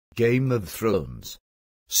Game of Thrones.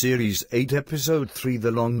 Series 8 Episode 3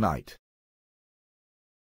 The Long Night.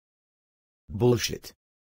 Bullshit.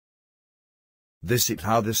 This is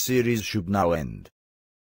how the series should now end.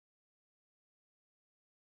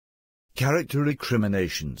 Character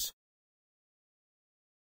Recriminations.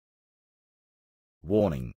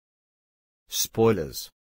 Warning. Spoilers.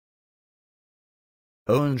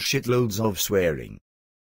 Oh, and shitloads of swearing.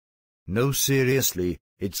 No, seriously,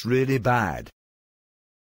 it's really bad.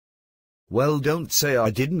 Well, don't say I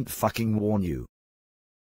didn't fucking warn you.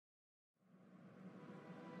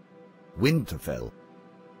 Winterfell.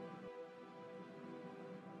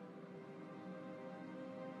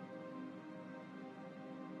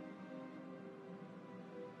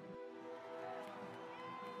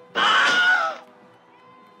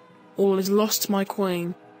 All is lost, my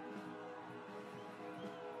queen.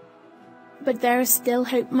 But there is still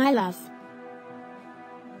hope, my love.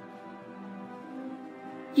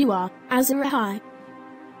 You are Azor Ahai,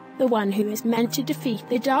 the one who is meant to defeat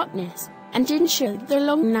the darkness, and ensure the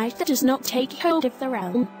long night does not take hold of the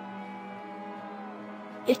realm.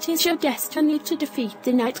 It is your destiny to defeat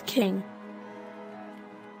the Night King.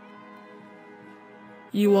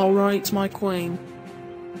 You are right, my queen.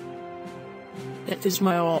 It is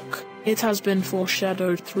my arc. It has been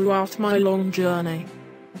foreshadowed throughout my long journey.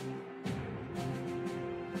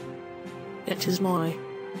 It is my...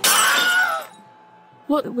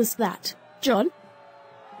 What was that, John?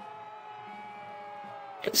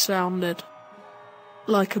 It sounded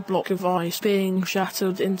like a block of ice being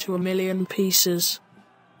shattered into a million pieces.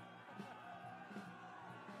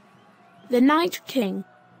 The Night King.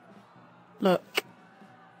 Look.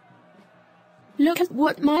 Look at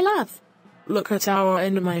what, my love? Look at our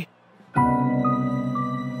enemy.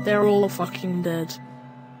 They're all fucking dead.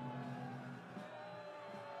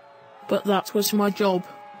 But that was my job.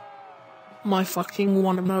 My fucking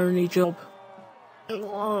one and only job.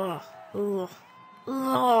 What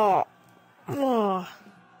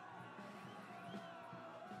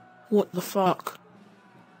the fuck?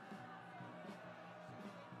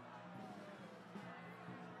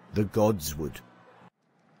 The gods would.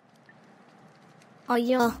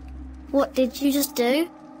 Arya, what did you just do?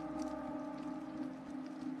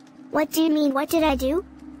 What do you mean, what did I do?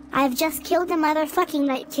 I've just killed the motherfucking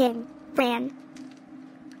Night King, Bran.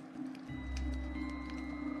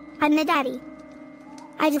 I'm the daddy.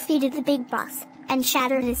 I defeated the big boss, and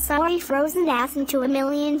shattered his sorry frozen ass into a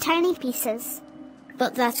million tiny pieces.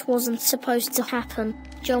 But that wasn't supposed to happen.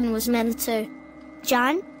 Jon was meant to.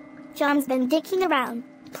 Jon? Jon's been dicking around,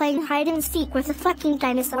 playing hide and seek with a fucking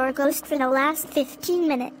dinosaur ghost for the last 15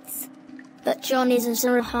 minutes. But Jon is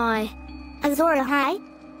Azor Ahai. Azor Ahai?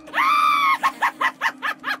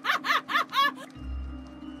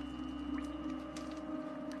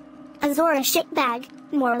 Azor a shitbag,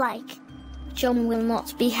 more like. Jon will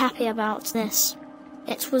not be happy about this.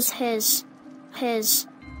 It was his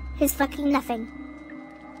fucking nothing.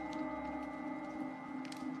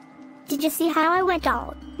 Did you see how I went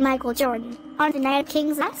all Michael Jordan on the Night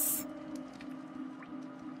King's ass?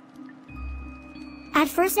 At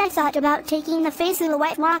first I thought about taking the face of the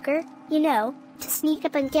White Walker, you know, to sneak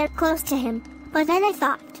up and get close to him, but then I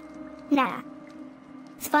thought, nah.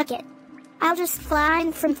 Fuck it. I'll just fly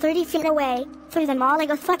in from 30 feet away, through them all like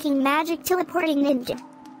a fucking magic teleporting ninja.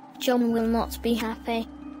 Jon will not be happy.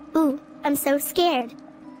 Ooh, I'm so scared.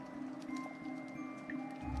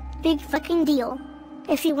 Big fucking deal.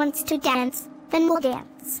 If he wants to dance, then we'll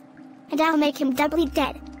dance. And I'll make him doubly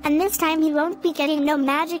dead, and this time he won't be getting no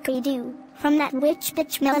magic redo from that witch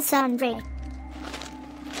bitch Melisandre.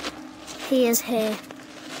 He is here.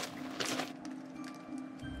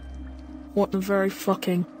 What the very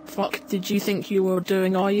fucking fuck did you think you were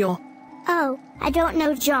doing, Arya? Oh, I don't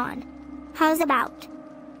know, Jon. How's about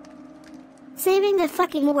saving the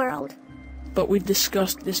fucking world? But we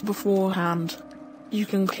discussed this beforehand. You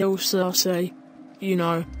can kill Cersei, you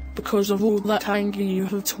know, because of all that anger you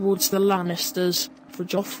have towards the Lannisters, for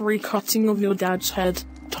Joffrey cutting off your dad's head,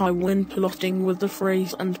 Tywin plotting with the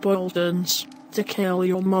Freys and Boltons to kill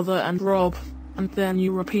your mother and Robb, and then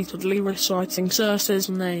you repeatedly reciting Cersei's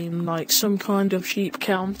name like some kind of sheep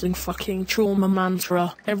counting fucking trauma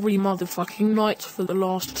mantra every motherfucking night for the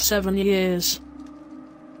last 7 years.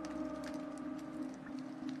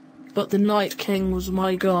 But the Night King was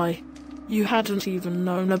my guy. You hadn't even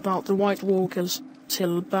known about the White Walkers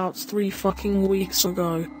till about 3 fucking weeks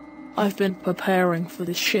ago. I've been preparing for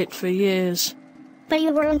this shit for years. But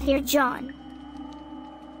you weren't here, Jon.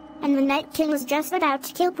 And the Night King was just about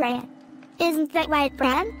to kill Bran. Isn't that right,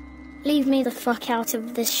 Bran? Leave me the fuck out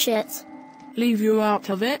of this shit. Leave you out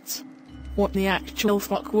of it? What the actual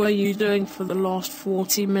fuck were you doing for the last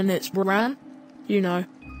 40 minutes, Bran? You know.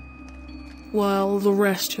 While the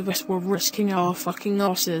rest of us were risking our fucking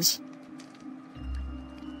asses.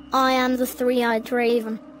 I am the three-eyed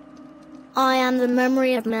raven. I am the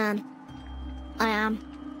memory of man. I am.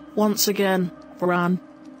 Once again, Bran.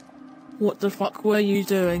 What the fuck were you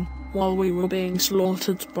doing while we were being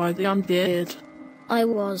slaughtered by the undead? I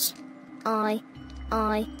was.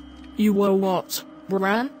 You were what,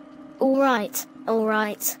 Bran? Alright.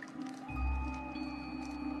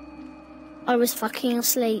 I was fucking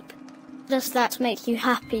asleep. Does that make you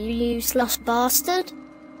happy, you useless bastard?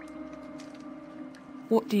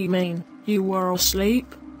 What do you mean, you were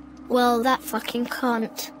asleep? Well, that fucking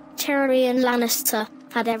cunt, Tyrion Lannister,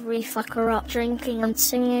 had every fucker up drinking and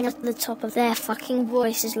singing at the top of their fucking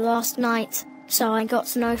voices last night, so I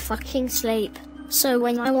got no fucking sleep. So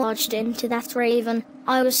when I watched into that raven,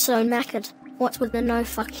 I was so knackered, what with the no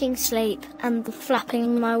fucking sleep and the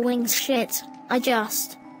flapping my wings shit, I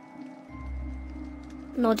just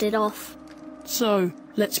nodded off. So,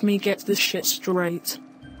 let me get this shit straight.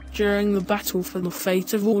 During the battle for the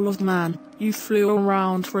fate of all of man, you flew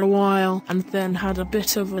around for a while and then had a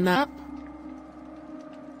bit of a nap?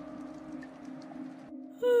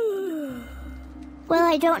 Well,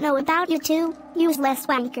 I don't know about you two, useless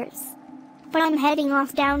wankers. But I'm heading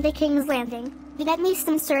off down to King's Landing to get me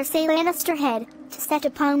some Cersei Lannister head to set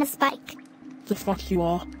upon a spike. The fuck you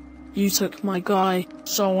are. You took my guy,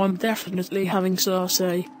 so I'm definitely having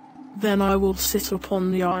Cersei. Then I will sit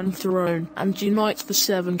upon the Iron Throne and unite the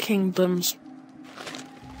Seven Kingdoms.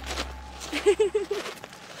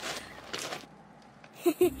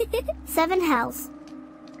 Seven hells.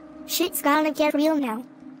 Shit's gonna get real now.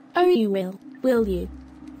 Oh, you will you?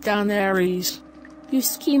 Daenerys. You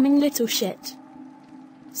scheming little shit.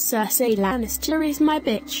 Cersei Lannister is my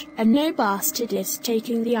bitch, and no bastard is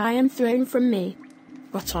taking the Iron Throne from me.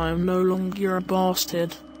 But I am no longer a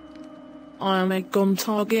bastard. I am Aegon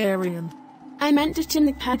Targaryen. I meant it in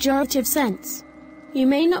the pejorative sense. You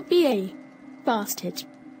may not be a bastard,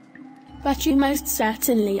 but you most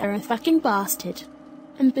certainly are a fucking bastard.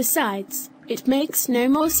 And besides, it makes no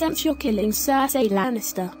more sense you're killing Cersei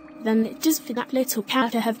Lannister than it does for that little cow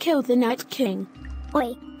to have killed the Night King.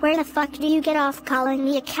 Oi, where the fuck do you get off calling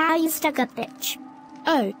me a cow, you stuck-up bitch?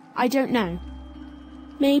 Oh, I don't know.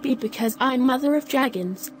 Maybe because I'm mother of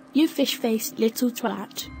dragons, you fish-faced little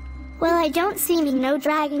twat. Well, I don't see no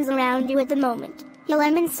dragons around you at the moment, you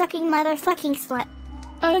lemon-sucking motherfucking slut.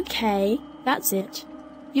 Okay, that's it.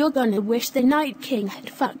 You're gonna wish the Night King had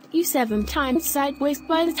fucked you 7 times sideways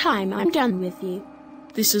by the time I'm done with you.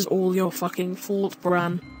 This is all your fucking fault,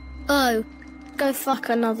 Bran. Oh, go fuck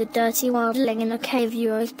another dirty wildling in a cave,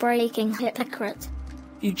 you oath-breaking hypocrite.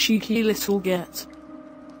 You cheeky little git.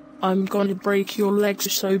 I'm gonna break your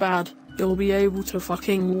legs so bad, you'll be able to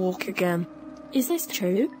fucking walk again. Is this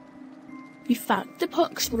true? You fucked the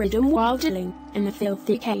pox-ridden wildling in a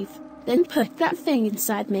filthy cave, then put that thing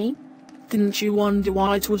inside me? Didn't you wonder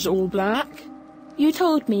why it was all black? You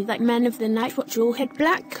told me that men of the Night Watch all had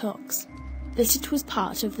black cocks. That it was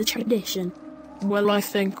part of the tradition. Well, I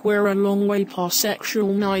think we're a long way past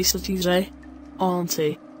sexual niceties, eh?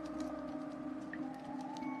 Auntie.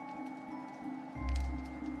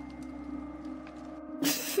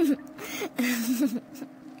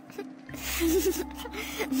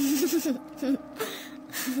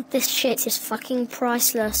 This shit is fucking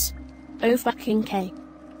priceless. Oh fucking K.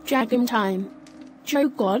 Dragon time.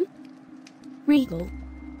 Drogon. Regal.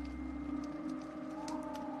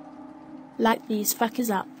 Light these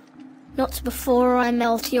fuckers up. Not before I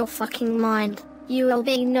melt your fucking mind. You will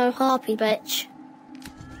be no harpy, bitch.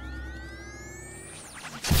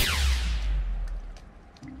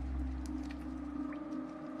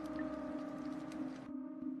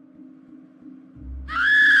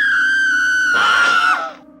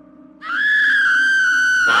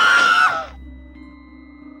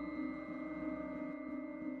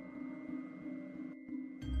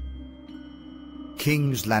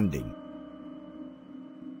 King's Landing.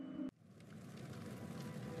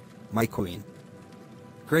 My queen.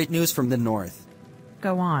 Great news from the north.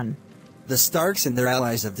 Go on. The Starks and their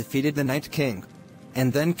allies have defeated the Night King,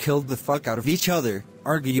 and then killed the fuck out of each other,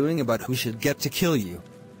 arguing about who should get to kill you.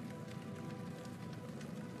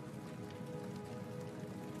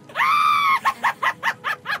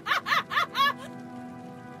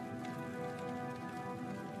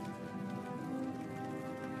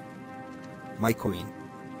 My queen.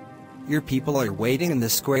 Your people are waiting in the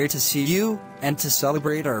square to see you, and to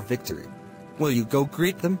celebrate our victory. Will you go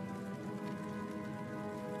greet them?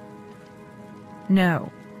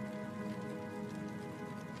 No.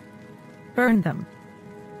 Burn them.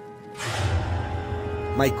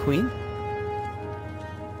 My queen?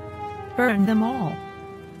 Burn them all.